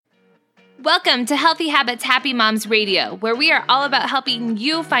Welcome to Healthy Habits, Happy Moms Radio, where we are all about helping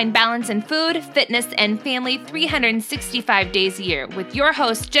you find balance in food, fitness, and family 365 days a year with your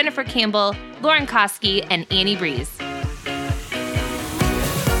hosts, Jennifer Campbell, Lauren Koski, and Annie Breeze.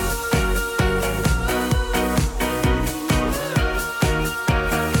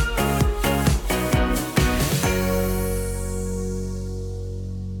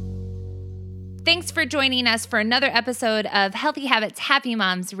 Thanks for joining us for another episode of Healthy Habits, Happy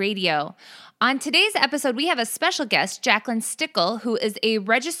Moms Radio. On today's episode, we have a special guest, Jacqueline Stickle, who is a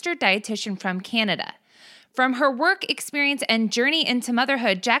registered dietitian from Canada. From her work experience and journey into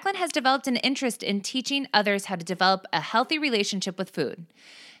motherhood, Jacqueline has developed an interest in teaching others how to develop a healthy relationship with food.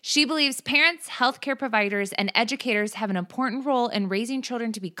 She believes parents, healthcare providers, and educators have an important role in raising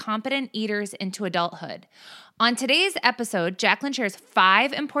children to be competent eaters into adulthood. On today's episode, Jacqueline shares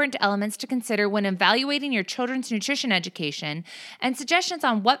 5 important elements to consider when evaluating your children's nutrition education and suggestions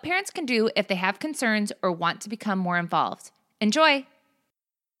on what parents can do if they have concerns or want to become more involved. Enjoy!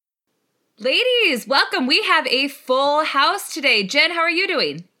 Ladies, welcome. We have a full house today. Jen, how are you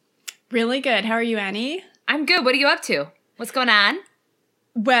doing? Really good. How are you, Annie? I'm good. What are you up to? What's going on?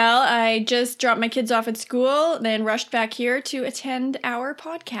 Well, I just dropped my kids off at school, then rushed back here to attend our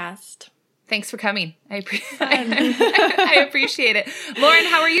podcast. Thanks for coming. I appreciate it. Lauren,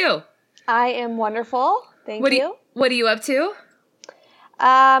 how are you? I am wonderful. Thank you. What are you up to?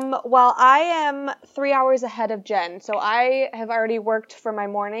 Well, I am 3 hours ahead of Jen, so I have already worked for my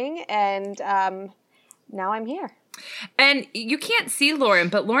morning, and now I'm here. And you can't see Lauren,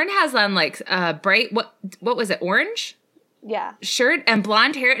 but Lauren has on like bright, what was it, orange? Yeah. Shirt and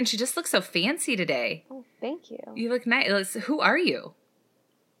blonde hair, and she just looks so fancy today. Oh, thank you. You look nice. Who are you?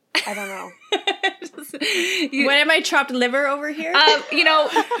 I don't know. What am I, chopped liver over here?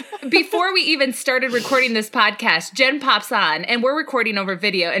 Before we even started recording this podcast, Jen pops on, and we're recording over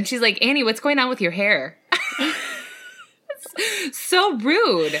video, and she's like, Annie, what's going on with your hair? So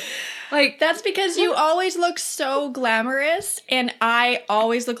rude. Like, that's because you always look so glamorous, and I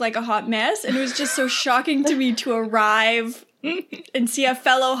always look like a hot mess, and it was just so shocking to me to arrive and see a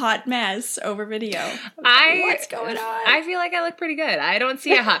fellow hot mess over video. What's going on? I feel like I look pretty good. I don't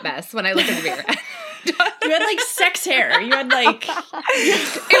see a hot mess when I look in the mirror. You had like sex hair. You had like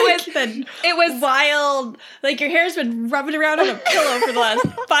it was wild. Like your hair's been rubbing around on a pillow for the last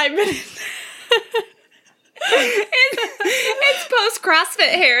 5 minutes. It's post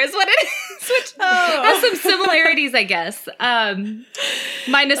CrossFit hair is what it is, which has some similarities, I guess,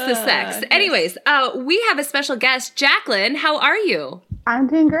 minus the sex. Yes. Anyways, we have a special guest, Jacqueline. How are you? I'm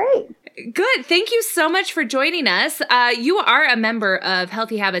doing great. Good. Thank you so much for joining us. You are a member of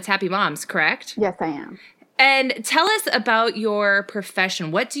Healthy Habits, Happy Moms, correct? Yes, I am. And tell us about your profession.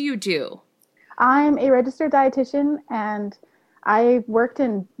 What do you do? I'm a registered dietitian, and I've worked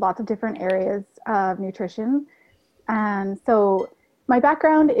in lots of different areas of nutrition. And so my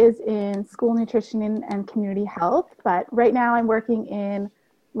background is in school nutrition and community health, but right now I'm working in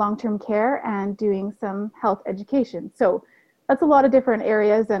long-term care and doing some health education. So that's a lot of different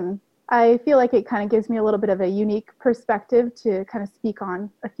areas, and I feel like it kind of gives me a little bit of a unique perspective to kind of speak on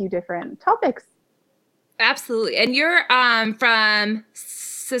a few different topics. Absolutely. And you're from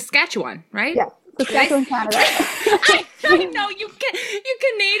Saskatchewan, right? Yes. Saskatchewan, Canada. I know you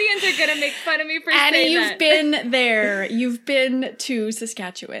Canadians are gonna make fun of me for Annie, saying you've been there. You've been to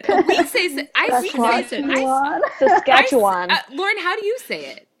Saskatchewan. We say Saskatchewan. Lauren, how do you say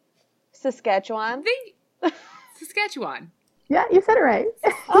it? Saskatchewan. Saskatchewan. Yeah, you said it right.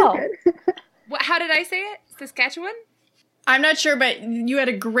 Oh. How did I say it? Saskatchewan? I'm not sure, but you had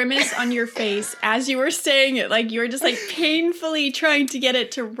a grimace on your face as you were saying it. Like you were just like painfully trying to get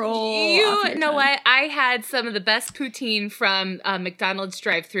it to roll. You know what? I had some of the best poutine from McDonald's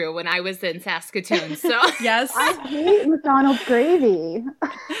drive-thru when I was in Saskatoon. So yes, I hate McDonald's gravy.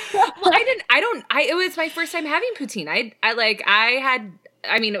 Well, it was my first time having poutine.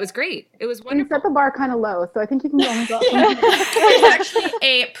 It was great. It was wonderful. You set the bar kind of low, so I think you can only go. There's actually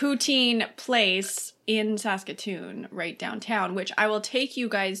a poutine place in Saskatoon, right downtown, which I will take you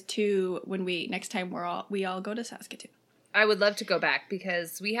guys to when next time we all go to Saskatoon. I would love to go back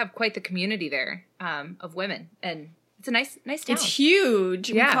because we have quite the community there of women, and it's a nice town. It's huge.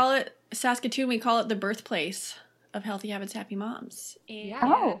 Yeah. We call it Saskatoon. We call it the birthplace of Healthy Habits, Happy Moms.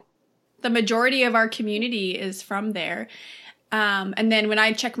 Yeah. The majority of our community is from there. And then when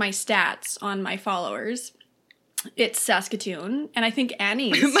I check my stats on my followers, it's Saskatoon, and I think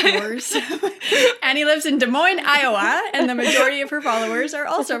Annie's yours. Annie lives in Des Moines, Iowa, and the majority of her followers are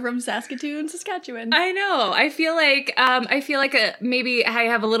also from Saskatoon, Saskatchewan. I know. I feel like maybe I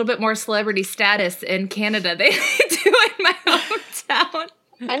have a little bit more celebrity status in Canada than I do in my hometown.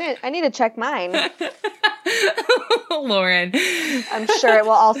 I need to check mine. Lauren. I'm sure it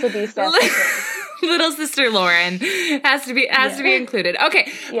will also be sensitive. Little sister Lauren has to be included.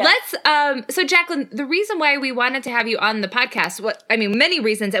 Okay, Yeah. let's. So Jacqueline, the reason why we wanted to have you on the podcast, many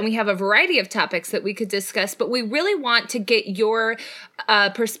reasons, and we have a variety of topics that we could discuss, but we really want to get your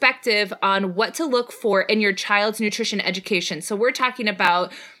perspective on what to look for in your child's nutrition education. So we're talking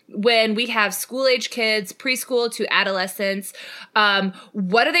about when we have school-age kids, preschool to adolescents,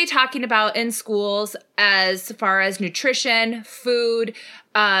 what are they talking about in schools as far as nutrition, food,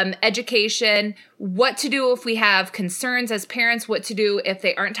 education, what to do if we have concerns as parents, what to do if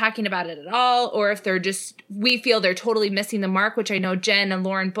they aren't talking about it at all, or if we feel they're totally missing the mark, which I know Jen and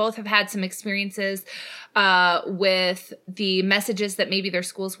Lauren both have had some experiences with the messages that maybe their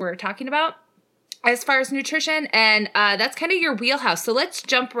schools were talking about as far as nutrition, and that's kind of your wheelhouse. So let's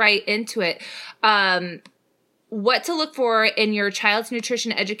jump right into it. What to look for in your child's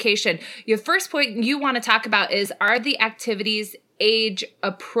nutrition education. Your first point you want to talk about is, are the activities age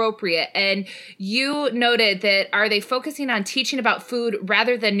appropriate? And you noted that, are they focusing on teaching about food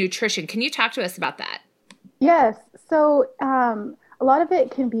rather than nutrition? Can you talk to us about that? Yes. So a lot of it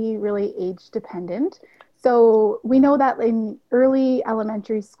can be really age dependent. So we know that in early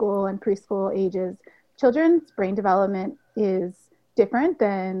elementary school and preschool ages, children's brain development is different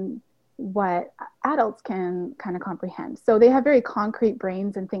than what adults can kind of comprehend. So they have very concrete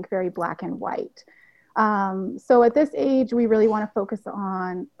brains and think very black and white. So at this age, we really want to focus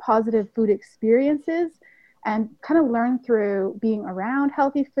on positive food experiences and kind of learn through being around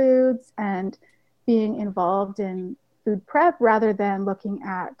healthy foods and being involved in food prep rather than looking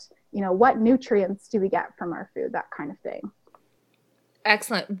at, what nutrients do we get from our food, that kind of thing.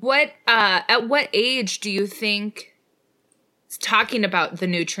 Excellent. At what age do you think talking about the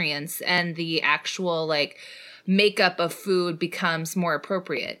nutrients and the actual makeup of food becomes more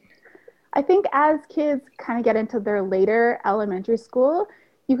appropriate? I think as kids kind of get into their later elementary school,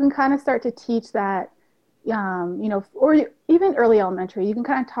 you can kind of start to teach that, or even early elementary, you can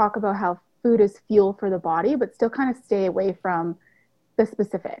kind of talk about how food is fuel for the body, but still kind of stay away from the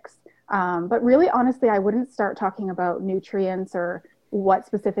specifics. But really, honestly, I wouldn't start talking about nutrients or what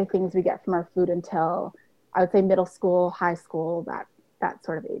specific things we get from our food until, I would say, middle school, high school, that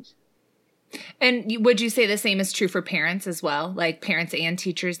sort of age. And would you say the same is true for parents as well? Like parents and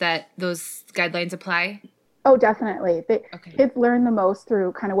teachers, that those guidelines apply? Oh, definitely. Okay. Kids learn the most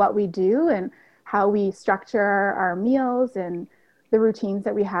through kind of what we do and how we structure our meals and the routines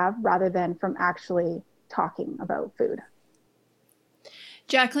that we have rather than from actually talking about food.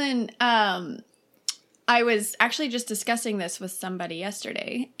 Jacqueline, I was actually just discussing this with somebody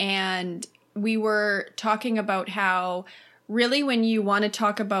yesterday, and we were talking about how really when you want to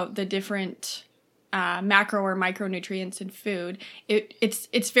talk about the different macro or micronutrients in food,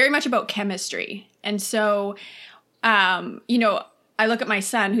 it's very much about chemistry. And so, I look at my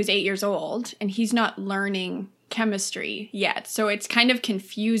son who's 8 years old, and he's not learning chemistry yet. So it's kind of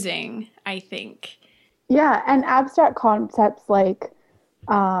confusing, I think. Yeah, and abstract concepts like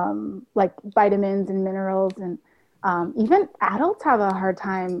vitamins and minerals and even adults have a hard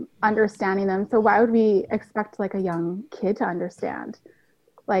time understanding them. So why would we expect a young kid to understand?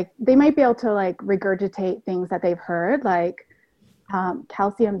 They might be able to regurgitate things that they've heard,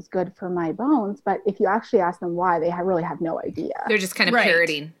 calcium's good for my bones. But if you actually ask them why, they really have no idea. They're just kind of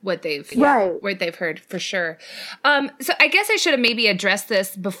parroting what they've heard, for sure. So I guess I should have maybe addressed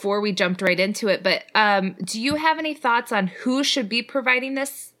this before we jumped right into it. But do you have any thoughts on who should be providing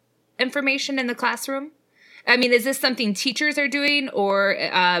this information in the classroom? I mean, is this something teachers are doing, or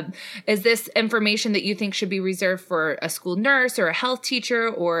is this information that you think should be reserved for a school nurse or a health teacher,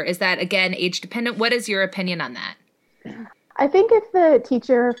 or is that, again, age dependent? What is your opinion on that? I think if the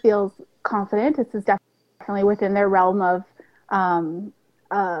teacher feels confident, this is definitely within their realm of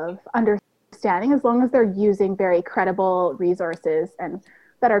understanding, as long as they're using very credible resources and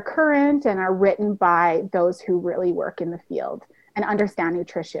that are current and are written by those who really work in the field and understand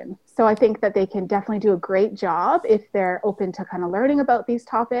nutrition. So I think that they can definitely do a great job if they're open to kind of learning about these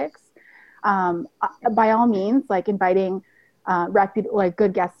topics. By all means, inviting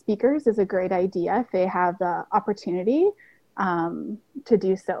good guest speakers is a great idea if they have the opportunity to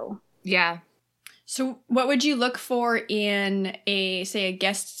do so. Yeah. So what would you look for in a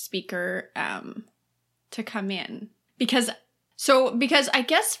guest speaker to come in? Because I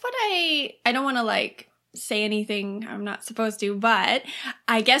guess what I don't want to say anything I'm not supposed to, but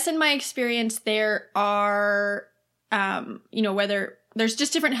I guess in my experience there are whether there's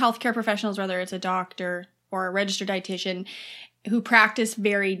just different healthcare professionals, whether it's a doctor or a registered dietitian, who practice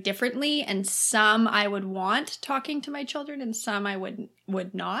very differently, and some I would want talking to my children and some I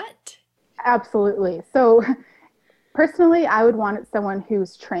would not. Absolutely. So personally, I would want someone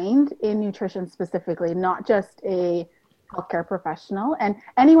who's trained in nutrition specifically, not just a healthcare professional. And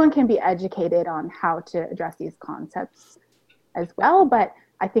anyone can be educated on how to address these concepts as well. But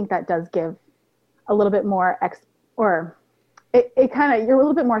I think that does give a little bit more you're a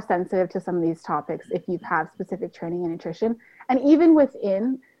little bit more sensitive to some of these topics if you have specific training in nutrition. And even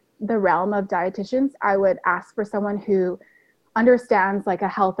within the realm of dietitians, I would ask for someone who understands like a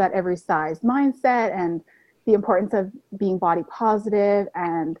health at every size mindset and the importance of being body positive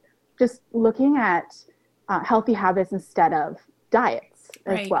and just looking at healthy habits instead of diets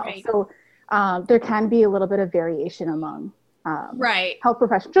as well. Right. So there can be a little bit of variation among health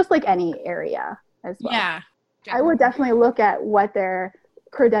professionals, just like any area as well. Yeah. I would definitely look at what their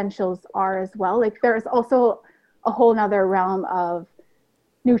credentials are as well. Like there's also a whole nother realm of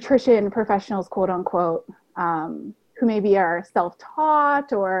nutrition professionals, quote unquote, who maybe are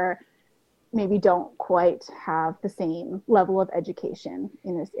self-taught or maybe don't quite have the same level of education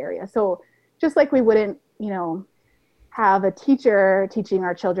in this area. So just like we wouldn't, have a teacher teaching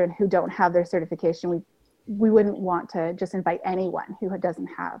our children who don't have their certification, we wouldn't want to just invite anyone who doesn't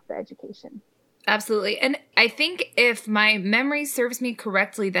have the education. Absolutely. And I think if my memory serves me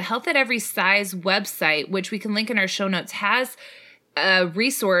correctly, the Health at Every Size website, which we can link in our show notes, has a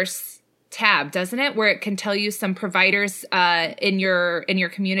resource tab, doesn't it? Where it can tell you some providers in your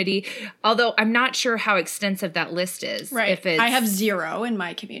community. Although I'm not sure how extensive that list is. Right. I have 0 in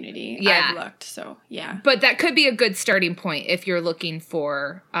my community. Yeah. I've looked. So yeah. But that could be a good starting point if you're looking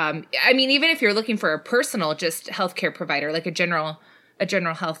for, even if you're looking for a personal, just healthcare provider, like a general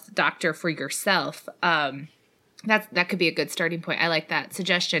health doctor for yourself. That could be a good starting point. I like that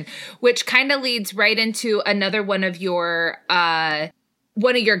suggestion, which kind of leads right into another one of your guidelines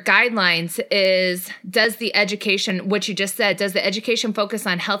is, does the education, what you just said, does the education focus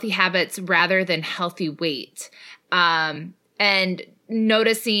on healthy habits rather than healthy weight? And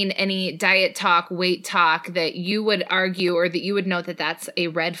noticing any diet talk, weight talk that you would argue or that you would note that that's a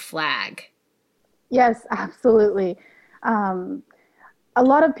red flag. Yes, absolutely. A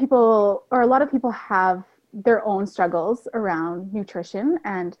lot of people have their own struggles around nutrition,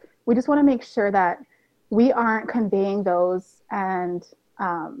 and we just want to make sure that we aren't conveying those and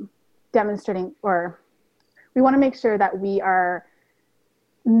demonstrating, or we want to make sure that we are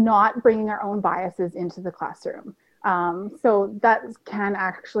not bringing our own biases into the classroom. So that can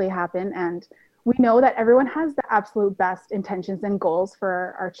actually happen. And we know that everyone has the absolute best intentions and goals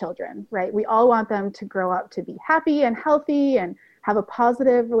for our children, right? We all want them to grow up to be happy and healthy and have a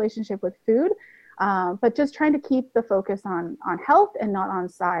positive relationship with food, but just trying to keep the focus on health and not on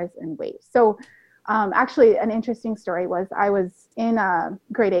size and weight. So actually, an interesting story was I was in a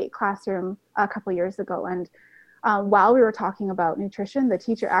grade 8 classroom a couple years ago, and while we were talking about nutrition, the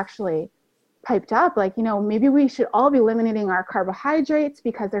teacher actually piped up, like, maybe we should all be eliminating our carbohydrates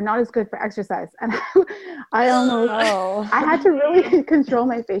because they're not as good for exercise. And I almost, I had to really control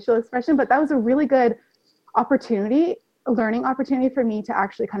my facial expression, but that was a really good learning opportunity for me to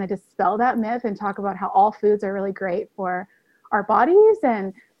actually kind of dispel that myth and talk about how all foods are really great for our bodies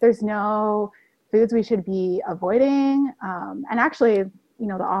and there's no foods we should be avoiding. And actually,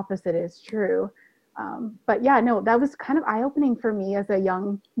 the opposite is true. But yeah, no, that was kind of eye-opening for me as a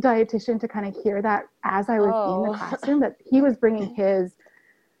young dietitian to kind of hear that as I was in the classroom, that he was bringing his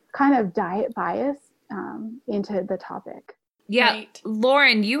kind of diet bias into the topic. Yeah. Right.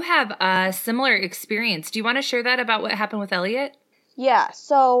 Lauren, you have a similar experience. Do you want to share that about what happened with Elliot? Yeah.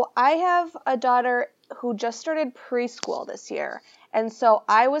 So I have a daughter who just started preschool this year. And so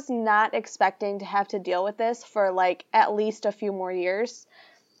I was not expecting to have to deal with this for like at least a few more years.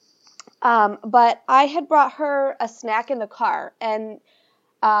 But I had brought her a snack in the car. And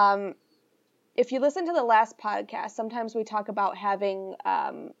if you listen to the last podcast, sometimes we talk about having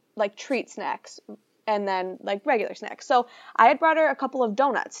like treat snacks and then like regular snacks. So I had brought her a couple of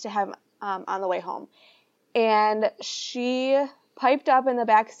donuts to have on the way home. And she piped up in the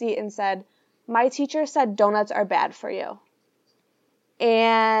back seat and said, "My teacher said donuts are bad for you."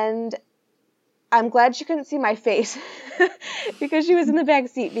 And I'm glad she couldn't see my face because she was in the back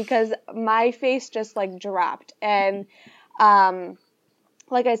seat, because my face just like dropped. And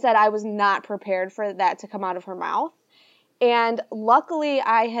like I said, I was not prepared for that to come out of her mouth. And luckily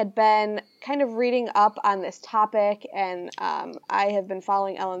I had been kind of reading up on this topic, and I have been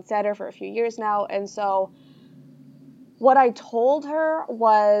following Ellen Satter for a few years now. And so what I told her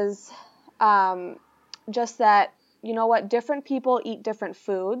was just that you know what, different people eat different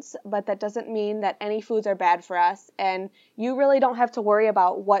foods, but that doesn't mean that any foods are bad for us. And you really don't have to worry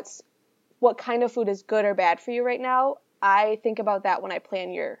about what kind of food is good or bad for you right now. I think about that when I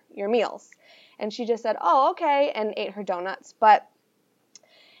plan your meals. And she just said, oh, okay, and ate her donuts. But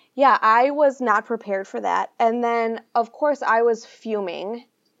yeah, I was not prepared for that. And then, of course, I was fuming,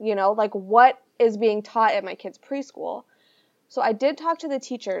 like what is being taught at my kids' preschool. So I did talk to the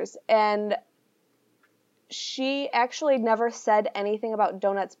teachers, and she actually never said anything about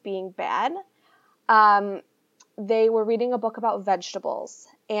donuts being bad. They were reading a book about vegetables,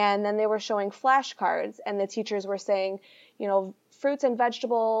 and then they were showing flashcards, and the teachers were saying, fruits and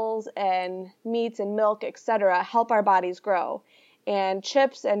vegetables and meats and milk, etc., help our bodies grow. And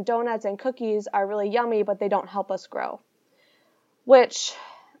chips and donuts and cookies are really yummy, but they don't help us grow. Which,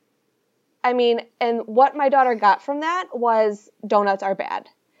 and what my daughter got from that was donuts are bad.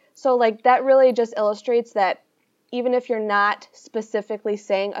 So, that really just illustrates that even if you're not specifically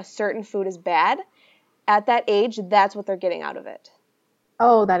saying a certain food is bad, at that age, that's what they're getting out of it.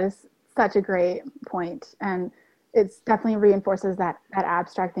 Oh, that is such a great point. And it's definitely reinforces that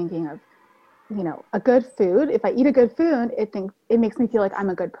abstract thinking of, a good food. If I eat a good food, it makes me feel like I'm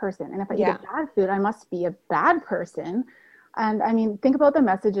a good person. And if I eat a bad food, I must be a bad person. And think about the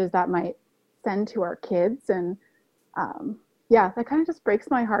messages that might send to our kids. And that kind of just breaks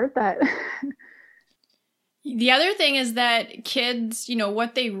my heart that. The other thing is that kids,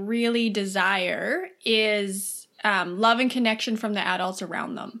 what they really desire is love and connection from the adults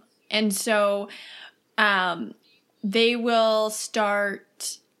around them. And so they will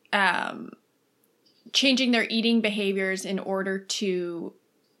start changing their eating behaviors in order to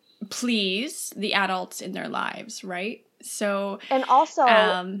please the adults in their lives, right? So, and also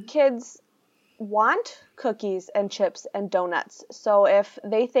kids want cookies and chips and donuts. So if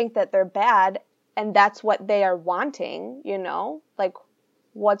they think that they're bad and that's what they are wanting,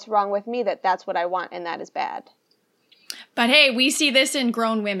 what's wrong with me that's what I want and that is bad? But hey, we see this in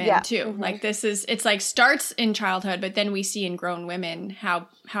grown women too. Mm-hmm. It's starts in childhood, but then we see in grown women how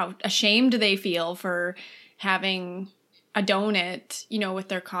ashamed they feel for having a donut, with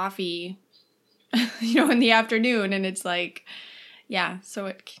their coffee, in the afternoon. And it's so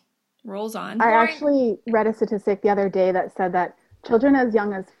it rolls on. I actually read a statistic the other day that said that children as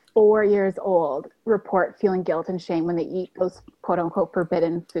young as 4 years old report feeling guilt and shame when they eat those quote unquote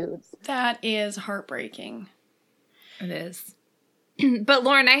forbidden foods. That is heartbreaking. It is. But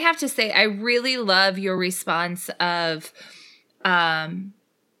Lauren, I have to say, I really love your response of, I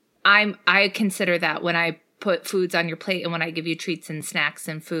consider that when I put foods on your plate and when I give you treats and snacks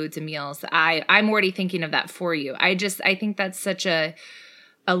and foods and meals, I'm already thinking of that for you. I think that's such a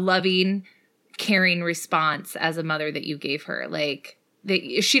loving, caring response as a mother that you gave her.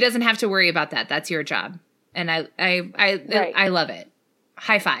 She doesn't have to worry about that. That's your job. And I love it.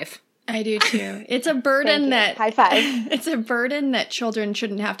 High five. I do too. It's a burden high five. It's a burden that children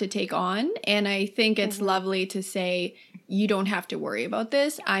shouldn't have to take on. And I think it's lovely to say, you don't have to worry about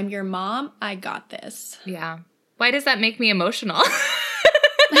this. I'm your mom. I got this. Yeah. Why does that make me emotional?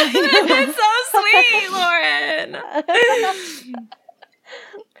 It's so sweet, Lauren.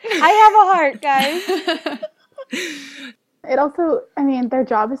 I have a heart, guys. It also, their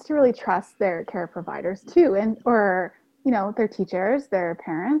job is to really trust their care providers too, or their teachers, their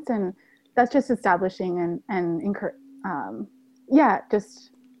parents, and that's just establishing and just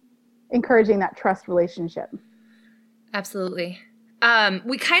encouraging that trust relationship. Absolutely.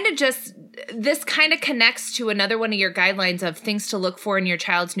 This kind of connects to another one of your guidelines of things to look for in your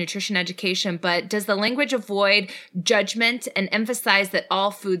child's nutrition education, but does the language avoid judgment and emphasize that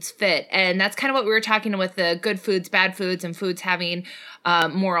all foods fit? And that's kind of what we were talking with the good foods, bad foods, and foods having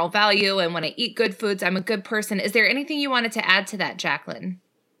moral value. And when I eat good foods, I'm a good person. Is there anything you wanted to add to that, Jacqueline?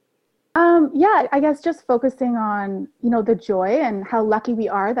 I guess just focusing on, the joy and how lucky we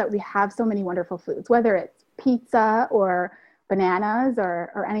are that we have so many wonderful foods, whether it's pizza or bananas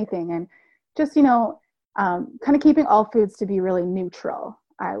or anything. And just, kind of keeping all foods to be really neutral,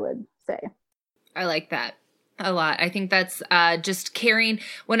 I would say. I like that a lot. I think that's just carrying,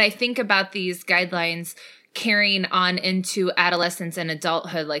 when I think about these guidelines, carrying on into adolescence and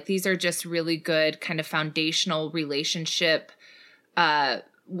adulthood, these are just really good kind of foundational relationship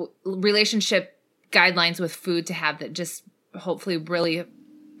guidelines with food to have that just hopefully really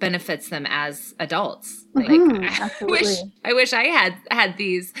benefits them as adults. I wish I had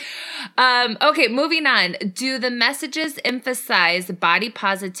these. Okay, moving on. Do the messages emphasize body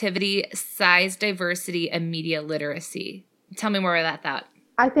positivity, size diversity, and media literacy? Tell me more about that.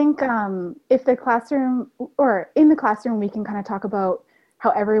 I think if the classroom or in the classroom, we can kind of talk about how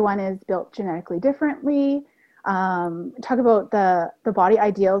everyone is built genetically differently. talk about the body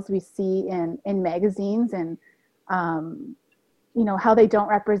ideals we see in magazines and, how they don't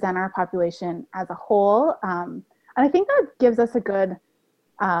represent our population as a whole. And I think that gives us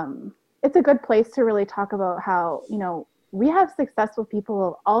it's a good place to really talk about how, we have successful people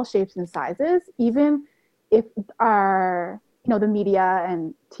of all shapes and sizes, even if the media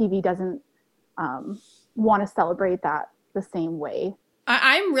and TV doesn't want to celebrate that the same way.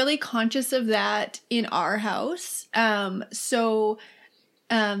 I'm really conscious of that in our house. The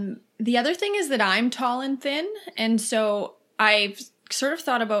other thing is that I'm tall and thin. And so I've sort of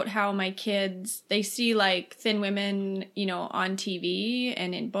thought about how my kids, they see like thin women, on TV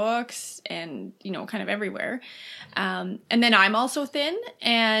and in books and, kind of everywhere. And then I'm also thin.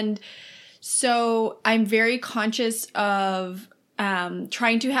 And so I'm very conscious of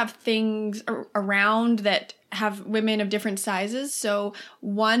trying to have things around that have women of different sizes. So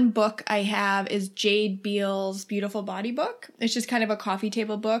one book I have is Jade Beal's Beautiful Body Book. It's just kind of a coffee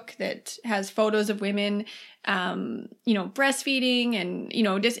table book that has photos of women, breastfeeding and,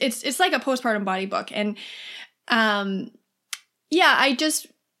 just, it's like a postpartum body book. And, I'm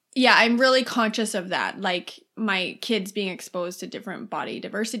really conscious of that. Like my kids being exposed to different body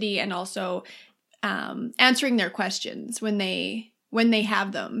diversity and also, answering their questions when they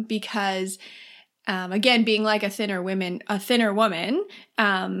have them, because again, being like a thinner woman,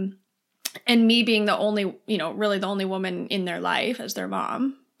 and me being the only, really the only woman in their life as their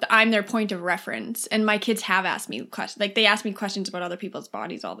mom, I'm their point of reference. And my kids have asked me questions, like they ask me questions about other people's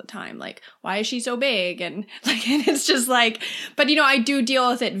bodies all the time. Like, why is she so big? And like, and it's just like, but I do deal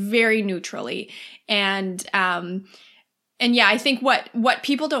with it very neutrally. And yeah, I think what a lot of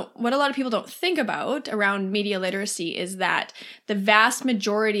people don't think about around media literacy is that the vast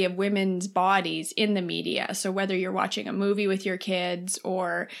majority of women's bodies in the media, so whether you're watching a movie with your kids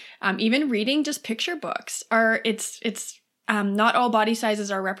or even reading just picture books, it's not all body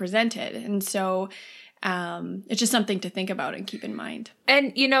sizes are represented. And so it's just something to think about and keep in mind.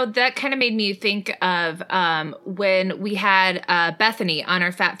 And, that kind of made me think of when we had Bethany on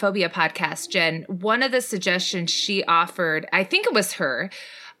our Fat Phobia podcast, Jen, one of the suggestions she offered, I think it was her,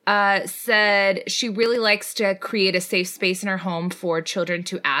 said she really likes to create a safe space in her home for children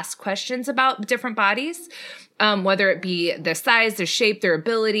to ask questions about different bodies, whether it be their size, their shape, their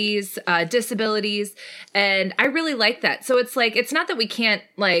abilities, disabilities. And I really like that. So it's like, it's not that we can't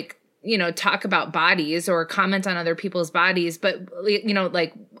talk about bodies or comment on other people's bodies, but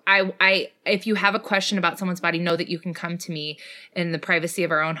I if you have a question about someone's body, know that you can come to me in the privacy of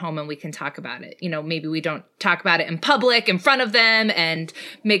our own home and we can talk about it. Maybe we don't talk about it in public in front of them and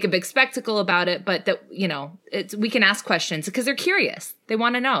make a big spectacle about it, but that, we can ask questions because they're curious. They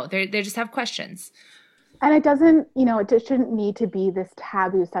want to know. They just have questions. And it doesn't, it just shouldn't need to be this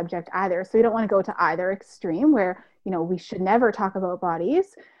taboo subject either. So you don't want to go to either extreme where, we should never talk about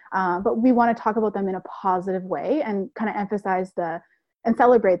bodies. But we want to talk about them in a positive way and kind of emphasize and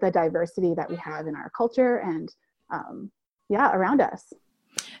celebrate the diversity that we have in our culture and, around us.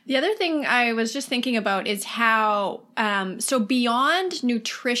 The other thing I was just thinking about is how, so beyond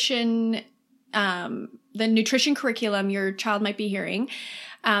nutrition, the nutrition curriculum your child might be hearing,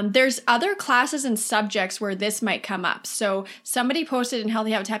 there's other classes and subjects where this might come up. So somebody posted in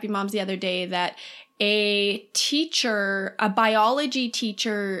Healthy Habits, Happy Moms the other day that a biology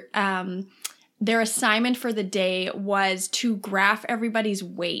teacher, their assignment for the day was to graph everybody's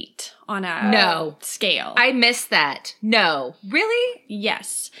weight on a scale. I missed that. No. Really?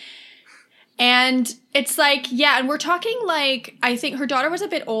 Yes. And it's like, yeah, and we're talking like, I think her daughter was a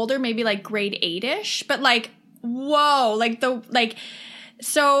bit older, maybe like grade 8-ish, but like, whoa,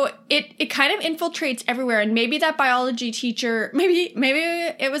 so it kind of infiltrates everywhere. And maybe that biology teacher, maybe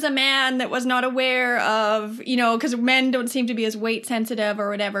it was a man that was not aware of, because men don't seem to be as weight sensitive or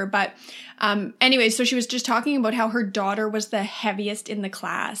whatever. But anyway, so she was just talking about how her daughter was the heaviest in the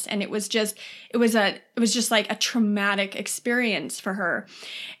class. And it was just like a traumatic experience for her.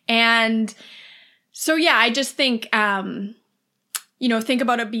 And so, yeah, I just think, think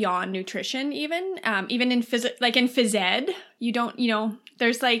about it beyond nutrition, even in phys ed, you don't,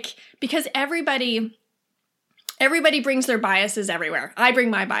 there's like, because everybody brings their biases everywhere. I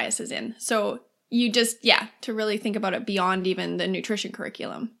bring my biases in. So you just, to really think about it beyond even the nutrition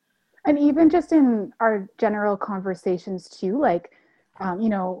curriculum. And even just in our general conversations too, like, kind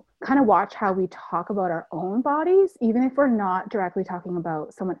of watch how we talk about our own bodies, even if we're not directly talking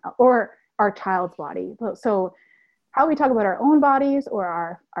about someone else or our child's body. So how we talk about our own bodies or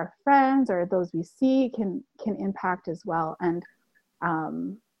our friends or those we see can impact as well, and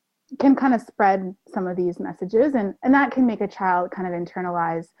can kind of spread some of these messages, and that can make a child kind of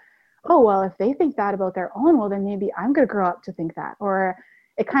internalize oh, well, if they think that about their own, well, then maybe I'm going to grow up to think that. Or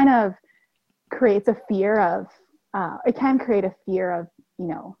it kind of creates a fear of, it can create a fear of,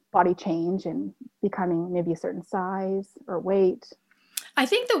 body change and becoming maybe a certain size or weight. I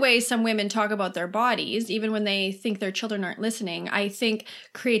think the way some women talk about their bodies, even when they think their children aren't listening, I think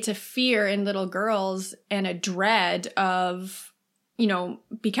creates a fear in little girls and a dread of,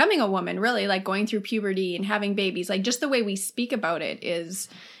 becoming a woman, really, like going through puberty and having babies. Like just the way we speak about it is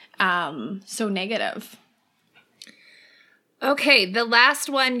so negative. Okay, the last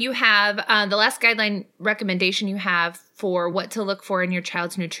one you have, the last guideline recommendation you have for what to look for in your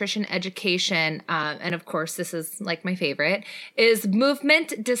child's nutrition education, and of course this is like my favorite, is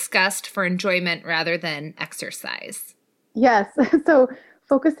movement discussed for enjoyment rather than exercise. Yes, so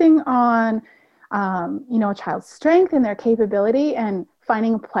focusing on, a child's strength and their capability and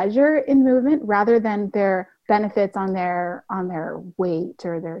finding pleasure in movement rather than their benefits on their weight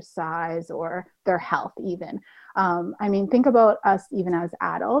or their size or their health even. Think about us even as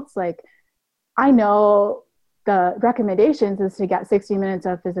adults. Like, I know the recommendations is to get 60 minutes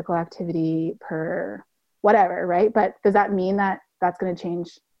of physical activity per whatever, right? But does that mean that that's going to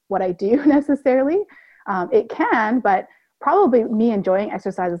change what I do necessarily? It can, but probably me enjoying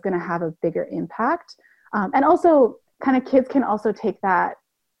exercise is going to have a bigger impact. And also, kind of kids can also take that,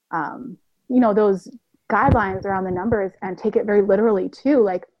 those guidelines around the numbers and take it very literally too.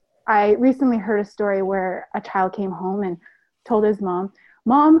 Like, I recently heard a story where a child came home and told his mom,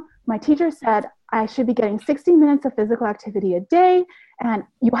 my teacher said I should be getting 60 minutes of physical activity a day, and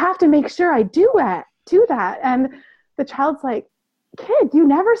you have to make sure I do that. And the child's like, kid, you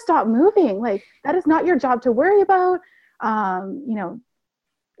never stop moving. Like, that is not your job to worry about. I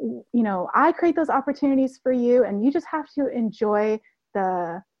create those opportunities for you, and you just have to enjoy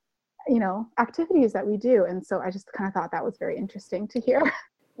the, activities that we do. And so I just kind of thought that was very interesting to hear.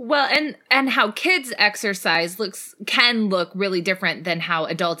 Well, and how kids exercise can look really different than how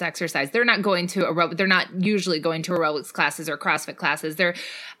adults exercise. They're not usually going to aerobics classes or CrossFit classes. They're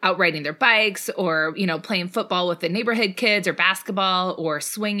out riding their bikes or, playing football with the neighborhood kids or basketball or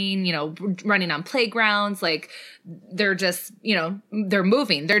swinging, running on playgrounds. Like, they're just, they're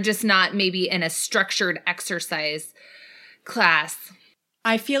moving. They're just not maybe in a structured exercise class.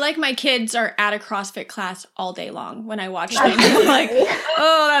 I feel like my kids are at a CrossFit class all day long when I watch them. I'm like,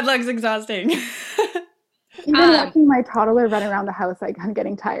 oh, that looks exhausting. Even watching my toddler run around the house, like, I'm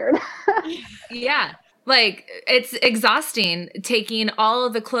getting tired. Yeah. Like, it's exhausting taking all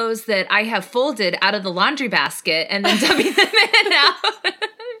of the clothes that I have folded out of the laundry basket and then dumping them in now.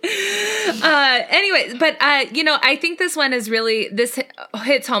 Anyway, but, I think this one is really, this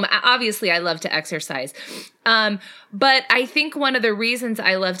hits home. Obviously, I love to exercise. But I think one of the reasons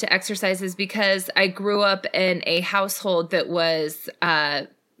I love to exercise is because I grew up in a household that was,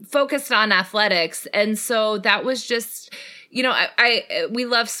 focused on athletics. And so that was just, we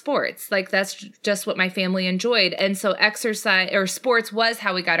love sports. Like, that's just what my family enjoyed. And so exercise or sports was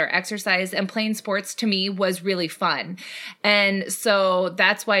how we got our exercise, and playing sports to me was really fun. And so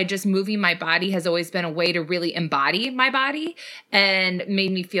that's why just moving my body has always been a way to really embody my body and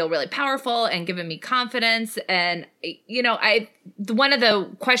made me feel really powerful and given me confidence. And, one of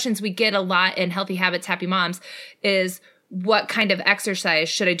the questions we get a lot in Healthy Habits, Happy Moms is, what kind of exercise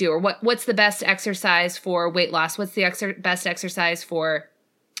should I do? Or what's the best exercise for weight loss? What's the best exercise for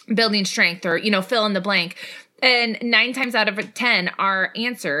building strength? Or, fill in the blank. And 9 times out of 10, our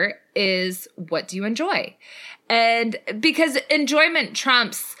answer is, what do you enjoy? And because enjoyment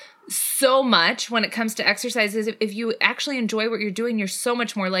trumps so much when it comes to exercises. If you actually enjoy what you're doing, you're so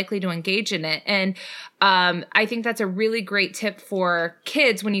much more likely to engage in it. And I think that's a really great tip for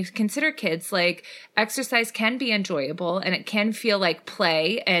kids. When you consider kids, like, exercise can be enjoyable and it can feel like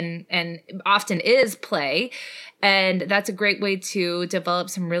play, and often is play. And that's a great way to develop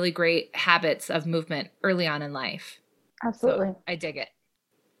some really great habits of movement early on in life. Absolutely. So I dig it.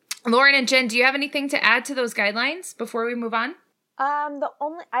 Lauren and Jen, do you have anything to add to those guidelines before we move on? I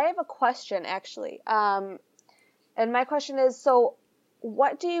have a question actually. And my question is, so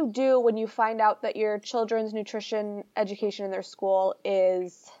what do you do when you find out that your children's nutrition education in their school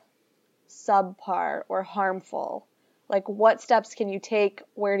is subpar or harmful? Like, what steps can you take?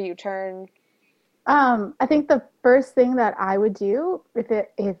 Where do you turn? I think the first thing that I would do if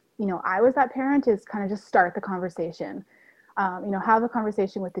I was that parent is kind of just start the conversation. Have a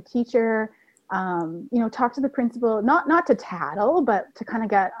conversation with the teacher. Talk to the principal, not to tattle, but to kind of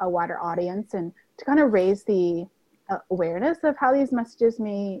get a wider audience and to kind of raise the awareness of how these messages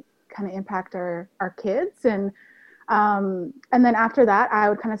may kind of impact our kids. And then after that, I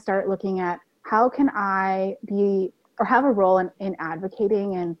would kind of start looking at how can I be or have a role in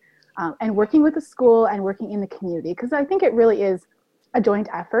advocating and and working with the school and working in the community, because I think it really is a joint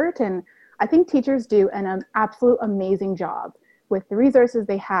effort. And I think teachers do an absolute amazing job with the resources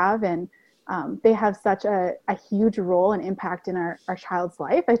they have, and they have such a huge role and impact in our child's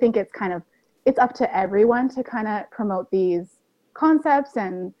life. I think it's up to everyone to kind of promote these concepts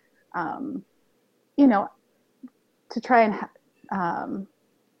and, to try and,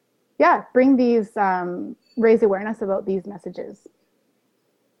 bring these, raise awareness about these messages.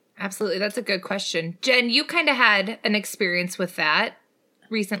 Absolutely. That's a good question. Jen, you kind of had an experience with that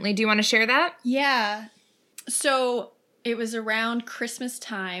recently. Do you want to share that? Yeah. So it was around Christmas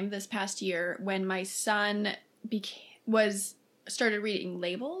time this past year when my son started reading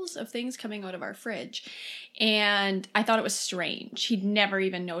labels of things coming out of our fridge. And I thought it was strange. He'd never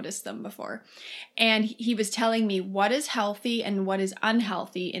even noticed them before. And he was telling me what is healthy and what is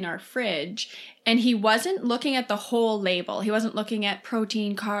unhealthy in our fridge. And he wasn't looking at the whole label. He wasn't looking at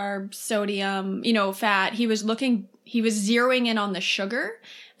protein, carbs, sodium, fat. He was zeroing in on the sugar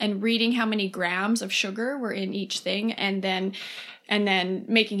and reading how many grams of sugar were in each thing, and then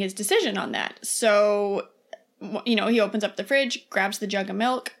making his decision on that. So, he opens up the fridge, grabs the jug of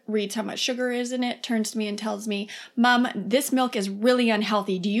milk, reads how much sugar is in it, turns to me and tells me, "Mom, this milk is really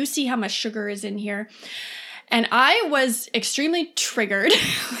unhealthy. Do you see how much sugar is in here?" And I was extremely triggered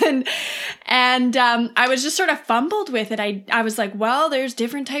and I was just sort of fumbled with it. I was like, well, there's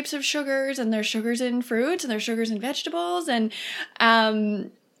different types of sugars, and there's sugars in fruits and there's sugars in vegetables. And,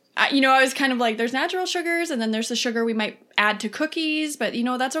 I was kind of like, there's natural sugars, and then there's the sugar we might add to cookies, but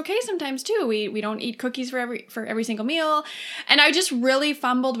that's okay sometimes too. We don't eat cookies for every single meal. And I just really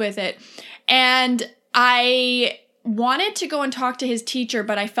fumbled with it. And I wanted to go and talk to his teacher,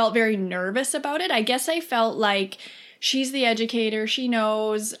 but I felt very nervous about it. I guess I felt like she's the educator, she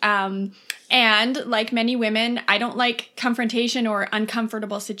knows. And like many women, I don't like confrontation or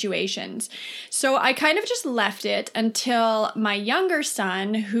uncomfortable situations. So I kind of just left it until my younger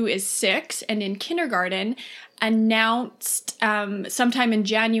son, who is 6 and in kindergarten, announced sometime in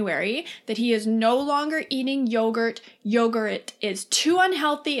January that he is no longer eating yogurt. Yogurt is too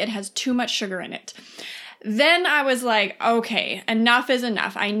unhealthy. It has too much sugar in it. Then I was like, okay, enough is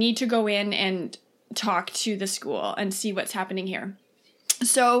enough. I need to go in and talk to the school and see what's happening here.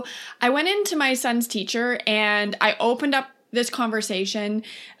 So I went into my son's teacher and I opened up this conversation,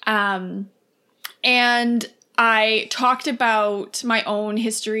 and I talked about my own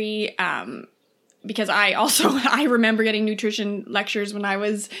history, because I remember getting nutrition lectures when I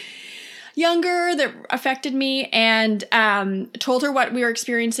was younger that affected me, and told her what we were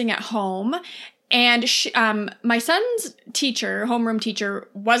experiencing at home. And my son's teacher, homeroom teacher,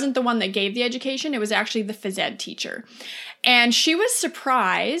 wasn't the one that gave the education. It was actually the phys ed teacher. And she was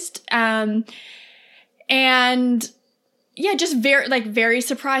surprised, just very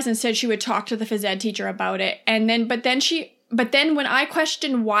surprised, and said she would talk to the phys ed teacher about it. But then when I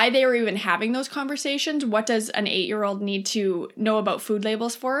questioned why they were even having those conversations, what does an 8-year-old need to know about food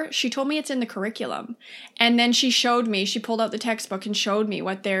labels for? She told me it's in the curriculum. And then she pulled out the textbook and showed me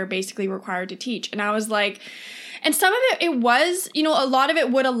what they're basically required to teach. And I was like, and some of it was, a lot of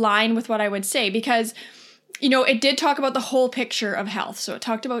it would align with what I would say, because it did talk about the whole picture of health. So it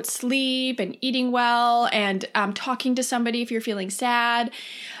talked about sleep and eating well and talking to somebody if you're feeling sad.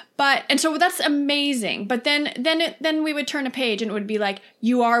 And so that's amazing. But then we would turn a page and it would be like,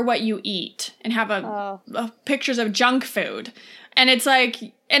 you are what you eat, and have pictures of junk food. And it's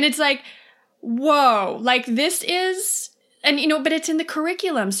like, whoa, like this is, and but it's in the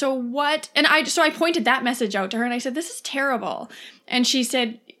curriculum. So what? And I pointed that message out to her and I said, this is terrible. And she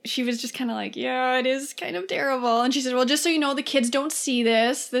said, she was just kind of like, yeah, it is kind of terrible. And she said, well, just so you know, the kids don't see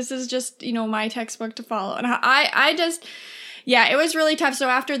this. This is just, my textbook to follow. And it was really tough. So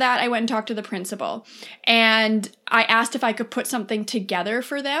after that, I went and talked to the principal, and I asked if I could put something together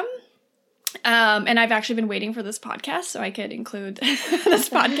for them. And I've actually been waiting for this podcast so I could include this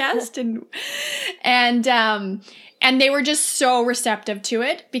podcast, and they were just so receptive to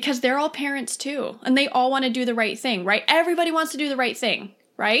it, because they're all parents too, and they all want to do the right thing, right? Everybody wants to do the right thing,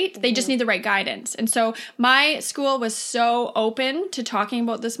 right? Mm-hmm. They just need the right guidance. And so my school was so open to talking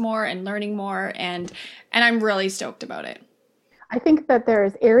about this more and learning more, and I'm really stoked about it. I think that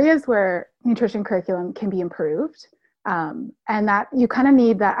there's areas where nutrition curriculum can be improved, and that you kind of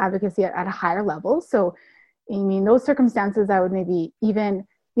need that advocacy at a higher level. So, those circumstances, I would maybe even,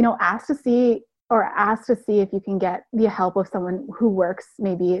 ask to see if you can get the help of someone who works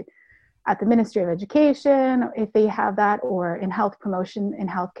maybe at the Ministry of Education, if they have that, or in health promotion in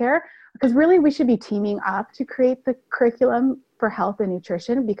healthcare, because really we should be teaming up to create the curriculum for health and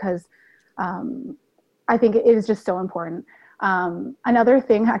nutrition, because I think it is just so important. Another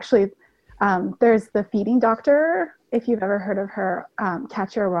thing, actually, there's the feeding doctor, if you've ever heard of her,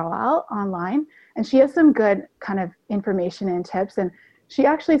 Katja Royal online, and she has some good kind of information and tips. And she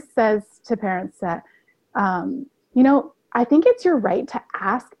actually says to parents that, I think it's your right to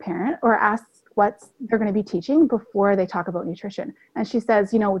ask parent or ask what they're going to be teaching before they talk about nutrition. And she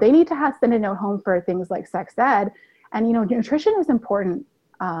says, they need to send a note home for things like sex ed. And, nutrition is important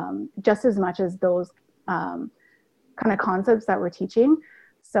just as much as those kind of concepts that we're teaching.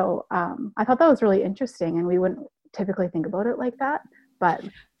 So I thought that was really interesting, and we wouldn't typically think about it like that. But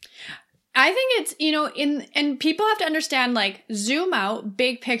I think it's, and people have to understand, like, zoom out,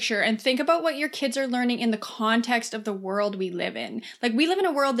 big picture, and think about what your kids are learning in the context of the world we live in. Like, we live in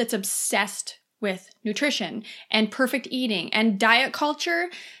a world that's obsessed with nutrition and perfect eating, and diet culture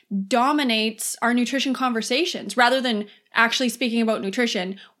dominates our nutrition conversations. Rather than actually speaking about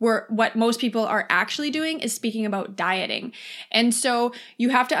nutrition, what most people are actually doing is speaking about dieting. And so you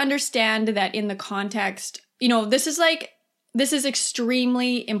have to understand that in the context, this is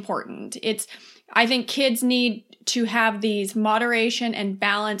extremely important. I think kids need to have these moderation and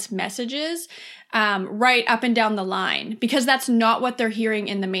balance messages right up and down the line, because that's not what they're hearing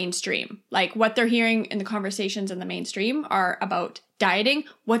in the mainstream. Like, what they're hearing in the conversations in the mainstream are about dieting,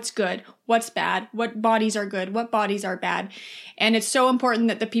 what's good, what's bad, what bodies are good, what bodies are bad. And it's so important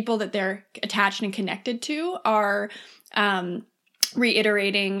that the people that they're attached and connected to are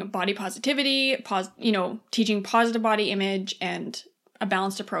reiterating body positivity, teaching positive body image and a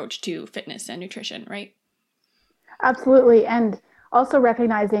balanced approach to fitness and nutrition, right? Absolutely. And also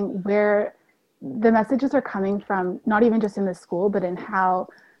recognizing where the messages are coming from, not even just in the school, but in how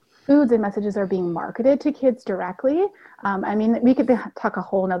foods and messages are being marketed to kids directly. We could talk a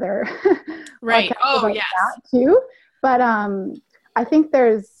whole nother right. Oh, about yes. that too. But I think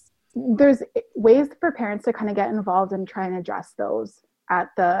there's ways for parents to kind of get involved and try and address those at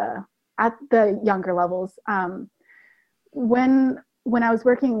the younger levels. When I was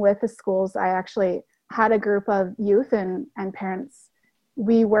working with the schools, I actually had a group of youth and parents.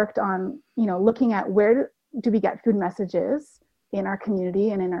 We worked on, looking at where do we get food messages in our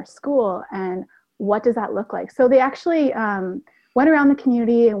community and in our school, and what does that look like? So they actually went around the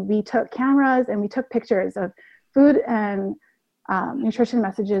community, and we took cameras and we took pictures of food and nutrition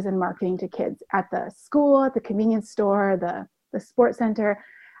messages and marketing to kids at the school, at the convenience store, the sports center,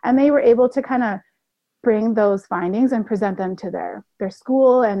 and they were able to kind of bring those findings and present them to their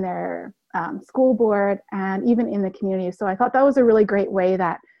school and their school board, and even in the community. So I thought that was a really great way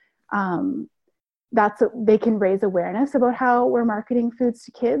that they can raise awareness about how we're marketing foods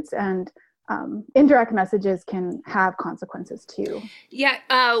to kids, and indirect messages can have consequences too. Yeah.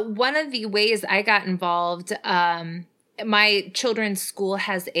 One of the ways I got involved, my children's school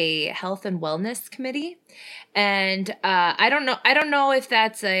has a health and wellness committee. And I don't know if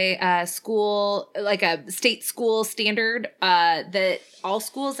that's a school, like a state school standard that all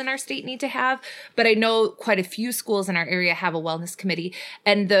schools in our state need to have, but I know quite a few schools in our area have a wellness committee,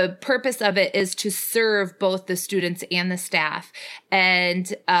 and the purpose of it is to serve both the students and the staff. And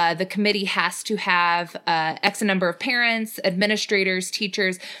the committee has to have X number of parents, administrators,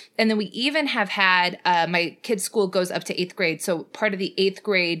 teachers, and then we even have had my kid's school goes up to 8th grade, so part of the 8th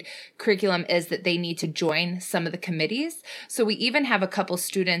grade curriculum is that they need to join some of the committees. So we even have a couple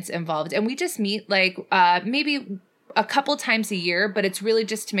students involved, and we just meet like maybe a couple times a year, but it's really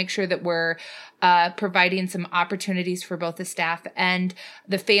just to make sure that we're providing some opportunities for both the staff and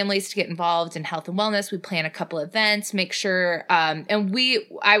the families to get involved in health and wellness. We plan a couple events, make sure,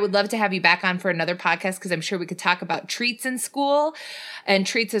 I would love to have you back on for another podcast, because I'm sure we could talk about treats in school and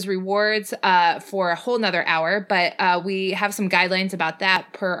treats as rewards for a whole nother hour. But we have some guidelines about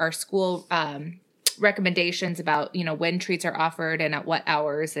that per our school recommendations about, when treats are offered and at what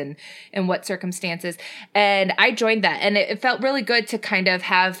hours and in what circumstances. And I joined that, and it felt really good to kind of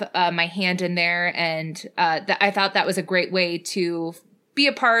have my hand in there. And I thought that was a great way to be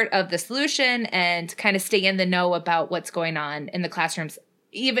a part of the solution and kind of stay in the know about what's going on in the classrooms,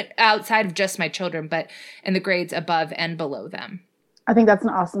 even outside of just my children, but in the grades above and below them. I think that's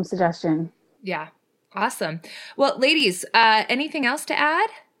an awesome suggestion. Yeah. Awesome. Well, ladies, anything else to add?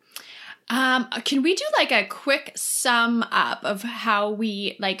 Can we do like a quick sum up of how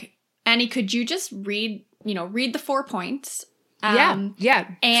we, like, Annie, could you just read the 4 points? Yeah.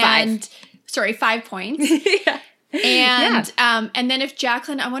 And 5 points. Yeah. And then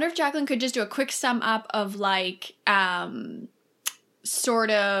I wonder if Jacqueline could just do a quick sum up of like,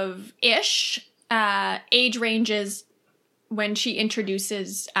 sort of ish, age ranges when she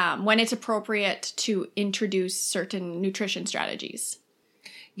introduces, when it's appropriate to introduce certain nutrition strategies.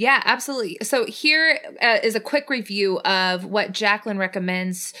 Yeah, absolutely. So here is a quick review of what Jacqueline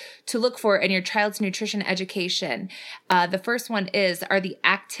recommends to look for in your child's nutrition education. The first one is, are the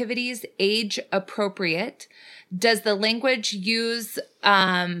activities age appropriate? Does the language used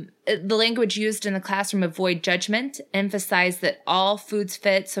in the classroom avoid judgment, emphasize that all foods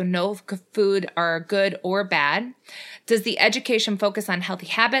fit, so no food are good or bad? Does the education focus on healthy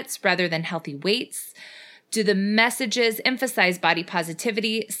habits rather than healthy weights? Do the messages emphasize body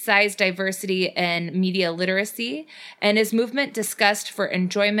positivity, size diversity, and media literacy? And is movement discussed for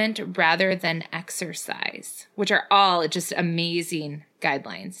enjoyment rather than exercise? Which are all just amazing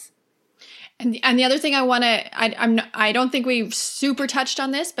guidelines. And the other thing I don't think we've super touched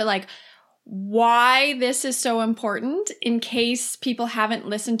on this, but like why this is so important in case people haven't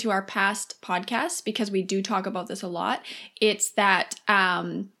listened to our past podcasts, because we do talk about this a lot. It's that,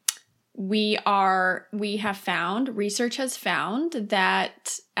 research has found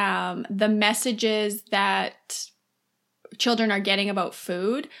that the messages that children are getting about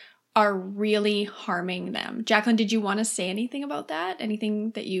food are really harming them. Jacqueline, did you want to say anything about that?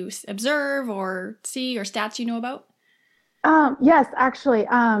 Anything that you observe or see or stats you know about? Yes, actually.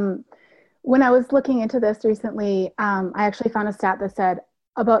 When I was looking into this recently, I actually found a stat that said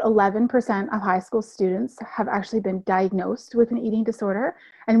about 11% of high school students have actually been diagnosed with an eating disorder,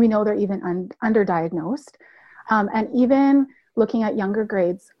 and we know they're even underdiagnosed. And even looking at younger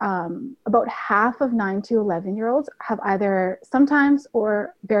grades, about half of 9 to 11-year-olds have either sometimes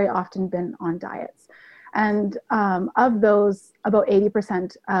or very often been on diets. And of those, about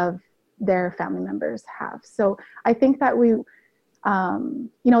 80% of their family members have. So I think that we,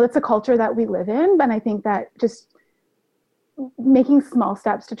 it's a culture that we live in, but I think that just making small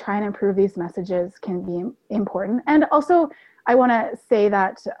steps to try and improve these messages can be important. And also, I want to say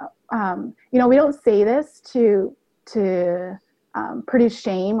that, we don't say this to produce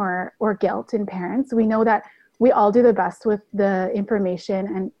shame or guilt in parents. We know that we all do the best with the information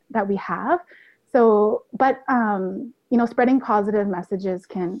and that we have. So, but, spreading positive messages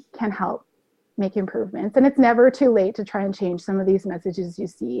can help make improvements. And it's never too late to try and change some of these messages you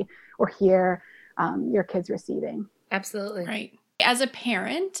see or hear your kids receiving. Absolutely. Right. As a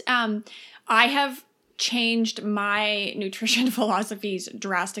parent, I have changed my nutrition philosophies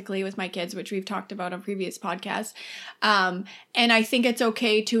drastically with my kids, which we've talked about on previous podcasts. And I think it's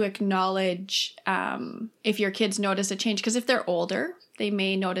okay to acknowledge if your kids notice a change, because if they're older, they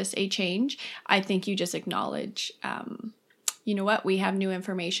may notice a change. I think you just acknowledge, you know what, we have new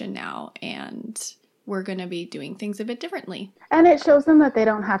information now and we're going to be doing things a bit differently. And it shows them that they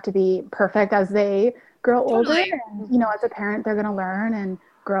don't have to be perfect as they grow older. Totally. And, as a parent, they're going to learn and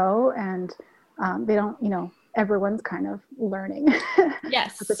grow, and they don't, everyone's kind of learning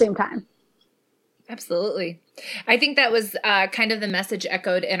yes. at the same time. Absolutely. I think that was kind of the message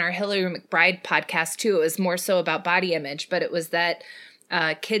echoed in our Hillary McBride podcast too. It was more so about body image, but it was that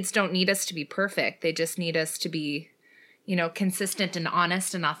kids don't need us to be perfect. They just need us to be, consistent and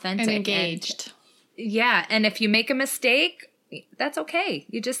honest and authentic. And engaged. And if you make a mistake, that's okay.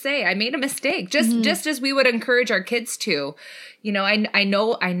 You just say, I made a mistake. Just as we would encourage our kids to, I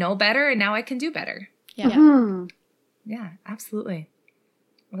know better and now I can do better. Yeah. Mm-hmm. Yeah, absolutely.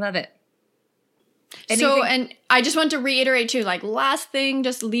 Love it. So, and I just want to reiterate too, like last thing,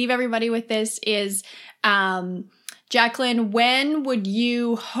 just leave everybody with this is, Jacqueline, when would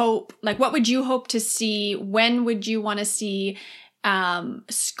you hope, what would you hope to see? When would you want to see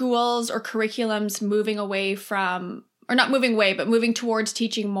schools or curriculums moving away from, or not moving away, but moving towards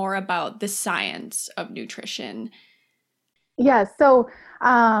teaching more about the science of nutrition? Yeah, so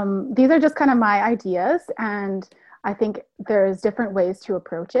these are just kind of my ideas, and I think there's different ways to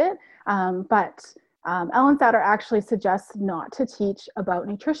approach it. But Ellen Satter actually suggests not to teach about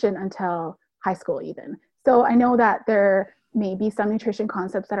nutrition until high school even. So I know that there may be some nutrition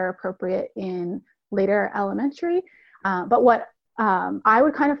concepts that are appropriate in later elementary, but what I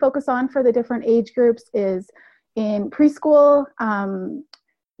would kind of focus on for the different age groups is in preschool,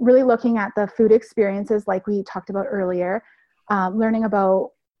 really looking at the food experiences like we talked about earlier, learning about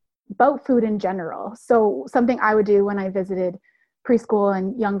food in general. So something I would do when I visited preschool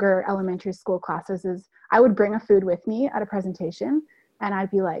and younger elementary school classes is I would bring a food with me at a presentation, and I'd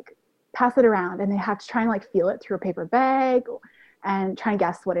be like, pass it around, and they have to try and feel it through a paper bag and try and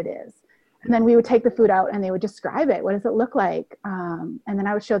guess what it is. And then we would take the food out and they would describe it. What does it look like? And then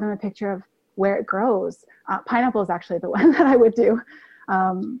I would show them a picture of where it grows. Pineapple is actually the one that I would do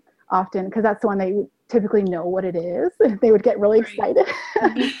often, because that's the one they typically know what it is. They would get really excited.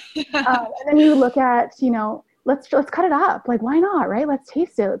 And then we would look at, let's cut it up. Why not, right? Let's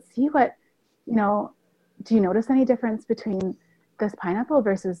taste it. Let's see what, do you notice any difference between this pineapple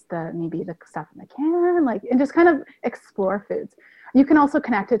versus maybe the stuff in the can, like, and just kind of explore foods. You can also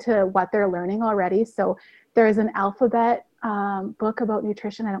connect it to what they're learning already. So there's an alphabet book about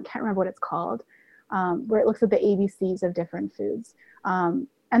nutrition. Can't remember what it's called, where it looks at the ABCs of different foods. And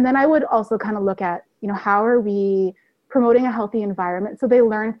then I would also kind of look at, how are we promoting a healthy environment? So they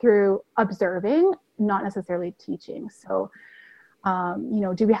learn through observing, not necessarily teaching. So,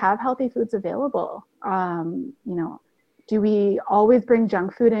 do we have healthy foods available? Do we always bring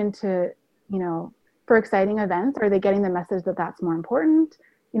junk food into, for exciting events? Are they getting the message that that's more important?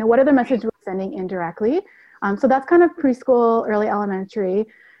 What are the messages we're sending indirectly? So that's kind of preschool, early elementary.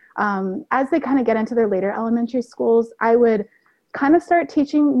 As they kind of get into their later elementary schools, I would kind of start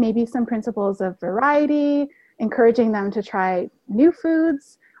teaching maybe some principles of variety, encouraging them to try new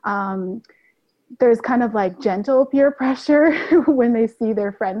foods. There's kind of like gentle peer pressure when they see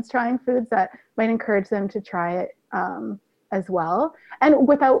their friends trying foods that might encourage them to try it as well. And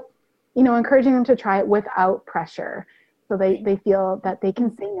without, encouraging them to try it without pressure. So they feel that they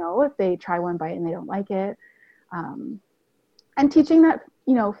can say no if they try one bite and they don't like it. And teaching that,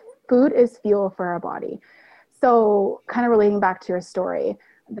 food is fuel for our body. So kind of relating back to your story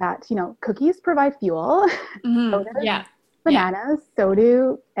that, cookies provide fuel. Mm-hmm. Bananas, so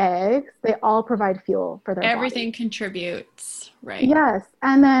do eggs. They all provide fuel for their Everything body. Contributes, right? Yes.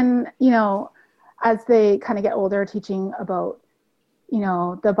 And then, as they kind of get older, teaching about,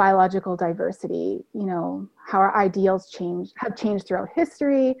 the biological diversity, how our ideals have changed throughout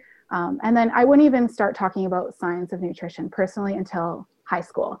history. And then I wouldn't even start talking about science of nutrition personally until high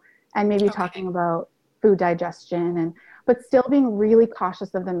school, and maybe talking about food digestion, but still being really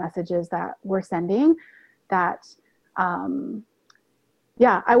cautious of the messages that we're sending. That,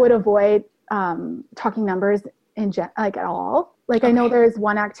 I would avoid talking numbers at all. Like I know there's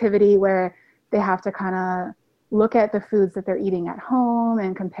one activity where they have to kind of look at the foods that they're eating at home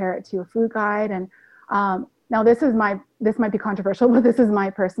and compare it to a food guide. And now this might be controversial, but this is my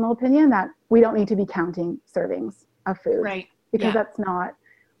personal opinion that we don't need to be counting servings of food, right? Because that's not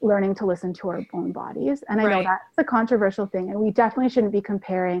learning to listen to our own bodies. And I know that's a controversial thing, and we definitely shouldn't be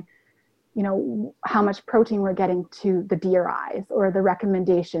comparing, how much protein we're getting to the DRIs or the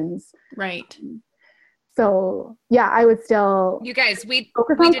recommendations. Right. So I would still. You guys, we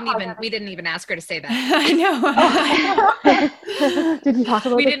didn't even ask her to say that. I know. Did you talk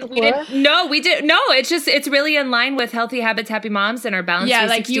about we this didn't, before? we didn't. No, we did. No, it's really in line with Healthy Habits, Happy Moms and our Balance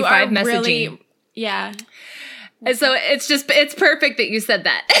 365 messaging. Really, And so it's perfect that you said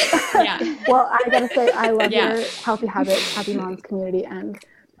that. Yeah. Well, I gotta say, I love your Healthy Habits, Happy Moms community, and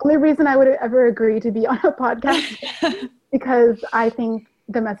the only reason I would ever agree to be on a podcast because I think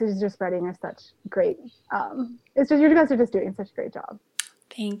the messages you're spreading are such great. It's just you guys are just doing such a great job.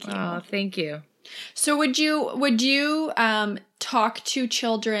 Thank you. Oh, thank you. So would you talk to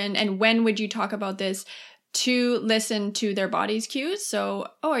children, and when would you talk about this, to listen to their body's cues? So,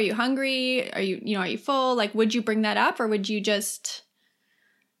 are you hungry? Are you full? Like, would you bring that up, or would you just?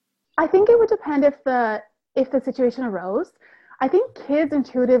 I think it would depend if the situation arose. I think kids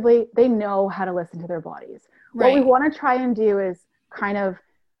intuitively, they know how to listen to their bodies. Right. What we want to try and do is kind of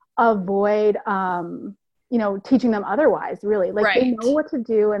avoid, teaching them otherwise, really. Like they know what to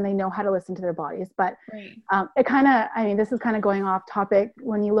do and they know how to listen to their bodies. But it kind of, this is kind of going off topic.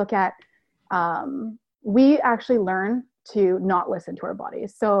 When you look at, we actually learn to not listen to our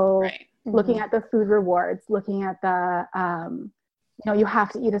bodies. So looking at the food rewards, looking at the, you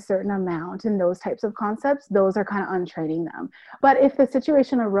have to eat a certain amount, and those types of concepts, those are kind of untraining them. But if the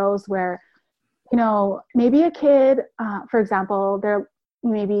situation arose where, maybe a kid, for example, they're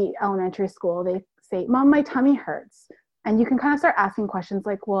maybe elementary school, they say, "Mom, my tummy hurts." And you can kind of start asking questions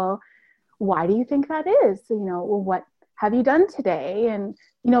like, well, why do you think that is? So, well, what have you done today? And,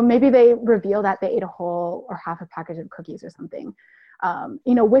 maybe they reveal that they ate a whole or half a package of cookies or something,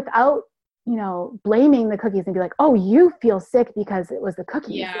 without, blaming the cookies and be like, "Oh, you feel sick because it was the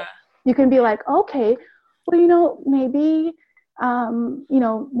cookies." Yeah. You can be like, okay, well, maybe,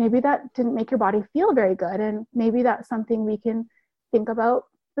 maybe that didn't make your body feel very good. And maybe that's something we can think about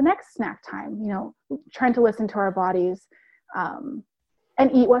the next snack time, trying to listen to our bodies, and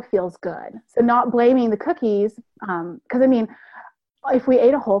eat what feels good. So not blaming the cookies. Cause if we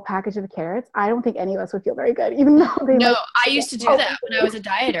ate a whole package of carrots, I don't think any of us would feel very good, even though I used to do that when I was a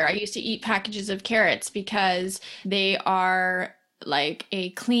dieter. I used to eat packages of carrots because they are like a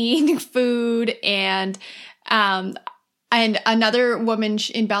clean food, and And another woman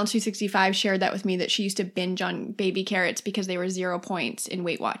in Balance 365 shared that with me, that she used to binge on baby carrots because they were 0 points in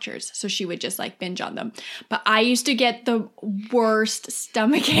Weight Watchers. So she would just like binge on them. But I used to get the worst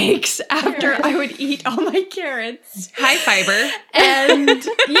stomach aches after I would eat all my carrots. High fiber. And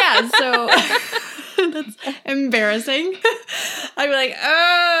yeah, so that's embarrassing. I'd be like,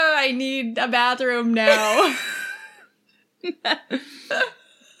 oh, I need a bathroom now.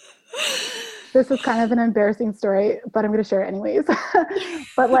 This is kind of an embarrassing story, but I'm going to share it anyways.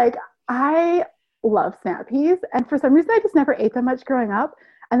 But like, I love snap peas, and for some reason I just never ate them much growing up.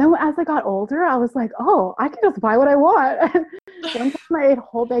 And then as I got older, I was like, oh, I can just buy what I want. One time I ate a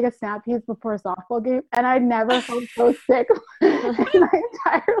whole bag of snap peas before a softball game, and I never felt so sick in my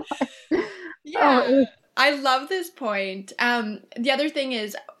entire life. Yeah. I love this point. The other thing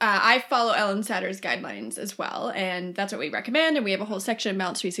is I follow Ellen Satter's guidelines as well, and that's what we recommend. And we have a whole section of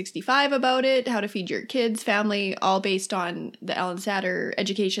Balance 365 about it, how to feed your kids, family, all based on the Ellen Satter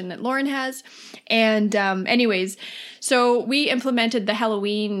education that Lauren has. And anyways, so we implemented the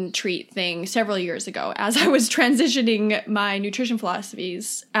Halloween treat thing several years ago as I was transitioning my nutrition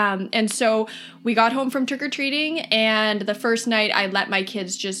philosophies. And so we got home from trick-or-treating, and the first night I let my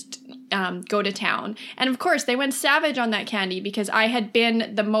kids just go to town. And of course, they went savage on that candy because I had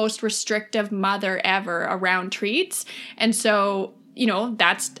been the most restrictive mother ever around treats. And so, you know,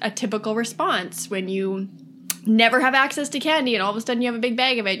 that's a typical response when you never have access to candy and all of a sudden you have a big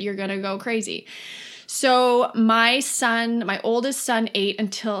bag of it, you're going to go crazy. So my oldest son ate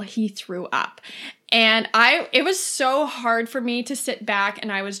until he threw up. And it was so hard for me to sit back,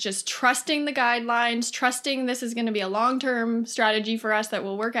 and I was just trusting the guidelines, trusting this is going to be a long-term strategy for us that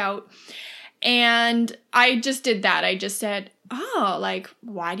will work out. And I just did that. I just said, oh, like,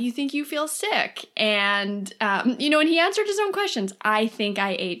 why do you think you feel sick? And, and he answered his own questions. I think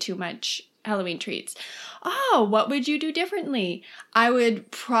I ate too much Halloween treats. Oh, what would you do differently? I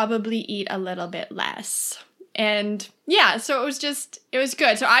would probably eat a little bit less. And yeah, so it was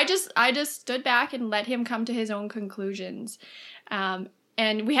good. So I just stood back and let him come to his own conclusions. And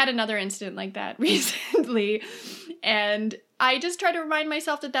we had another incident like that recently. And I just try to remind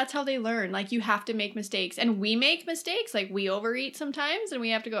myself that that's how they learn. Like, you have to make mistakes. And we make mistakes. Like, we overeat sometimes and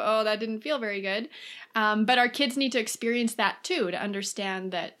we have to go, oh, that didn't feel very good. But our kids need to experience that too, to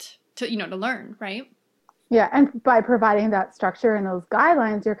understand that, to learn, right? Yeah. And by providing that structure and those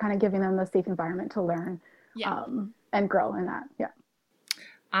guidelines, you're kind of giving them the safe environment to learn. Yeah. And grow in that. Yeah.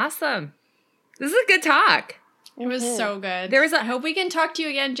 Awesome. This is a good talk. It was so good. I hope we can talk to you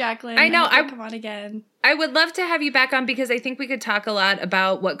again, Jacqueline. I know. Come on again. I would love to have you back on because I think we could talk a lot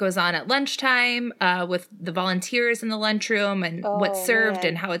about what goes on at lunchtime with the volunteers in the lunchroom and what's served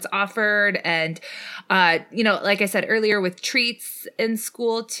and how it's offered. And, like I said earlier, with treats in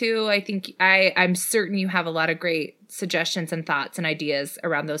school too, I think I'm certain you have a lot of great suggestions and thoughts and ideas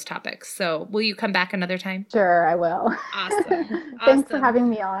around those topics. So will you come back another time? Sure, I will. Awesome. Thanks for having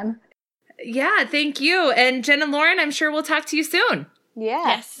me on. Yeah, thank you. And Jen and Lauren, I'm sure we'll talk to you soon. Yeah.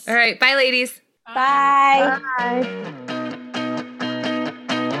 Yes. All right. Bye, ladies. Bye. Bye.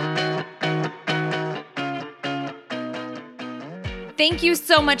 Thank you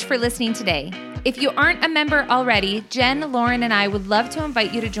so much for listening today. If you aren't a member already, Jen, Lauren, and I would love to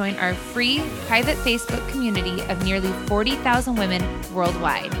invite you to join our free private Facebook community of nearly 40,000 women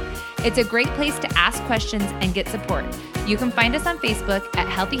worldwide. It's a great place to ask questions and get support. You can find us on Facebook at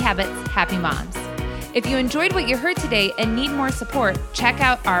Healthy Habits, Happy Moms. If you enjoyed what you heard today and need more support, check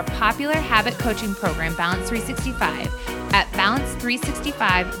out our popular habit coaching program, Balance 365, at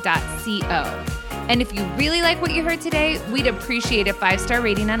balance365.co. And if you really like what you heard today, we'd appreciate a 5-star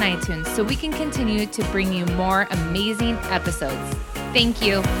rating on iTunes so we can continue to bring you more amazing episodes. Thank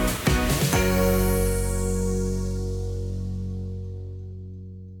you.